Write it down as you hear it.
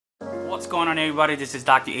What's going on, everybody? This is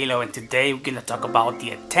Dr. Elo, and today we're going to talk about the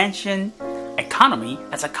attention economy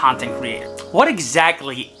as a content creator. What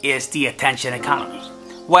exactly is the attention economy?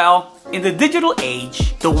 Well, in the digital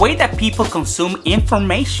age, the way that people consume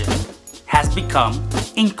information has become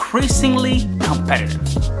increasingly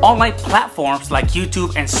competitive. Online platforms like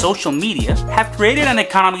YouTube and social media have created an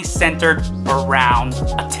economy centered around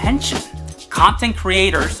attention. Content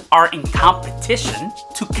creators are in competition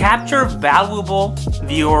to capture valuable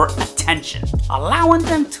viewer attention, allowing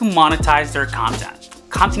them to monetize their content.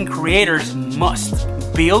 Content creators must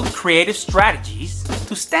build creative strategies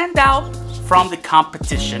to stand out from the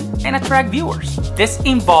competition and attract viewers. This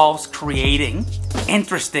involves creating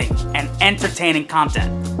interesting and entertaining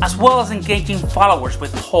content, as well as engaging followers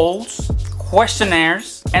with polls,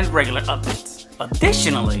 questionnaires, and regular updates.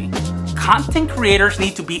 Additionally, content creators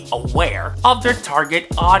need to be aware of their target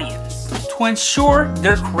audience to ensure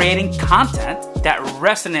they're creating content that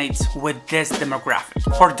resonates with this demographic.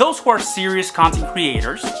 For those who are serious content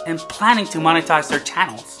creators and planning to monetize their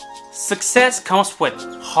channels, success comes with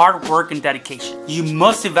hard work and dedication. You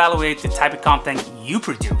must evaluate the type of content you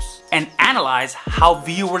produce and analyze how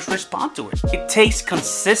viewers respond to it. It takes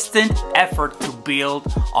consistent effort to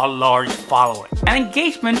build a large following, and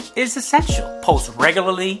engagement is essential. Post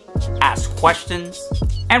regularly, ask questions,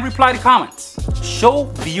 and reply to comments. Show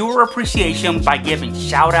viewer appreciation by giving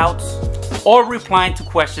shout-outs or replying to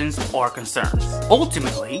questions or concerns.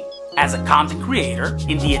 Ultimately, as a content creator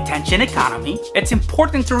in the attention economy, it's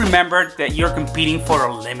important to remember that you're competing for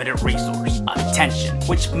a limited resource, attention,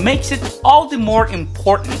 which makes it all the more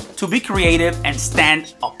important to be creative and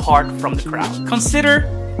stand apart from the crowd.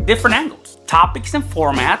 Consider different angles, topics, and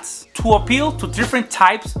formats to appeal to different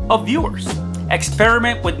types of viewers.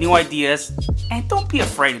 Experiment with new ideas and don't be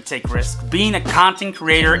afraid to take risks. Being a content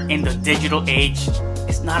creator in the digital age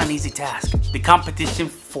is not an easy task. The competition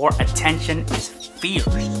for attention is fierce,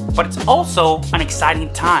 but it's also an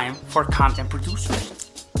exciting time for content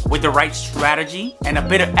producers. With the right strategy and a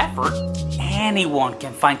bit of effort, anyone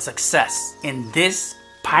can find success in this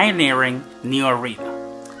pioneering new arena.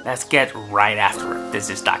 Let's get right after it. This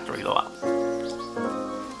is Dr. Elo out.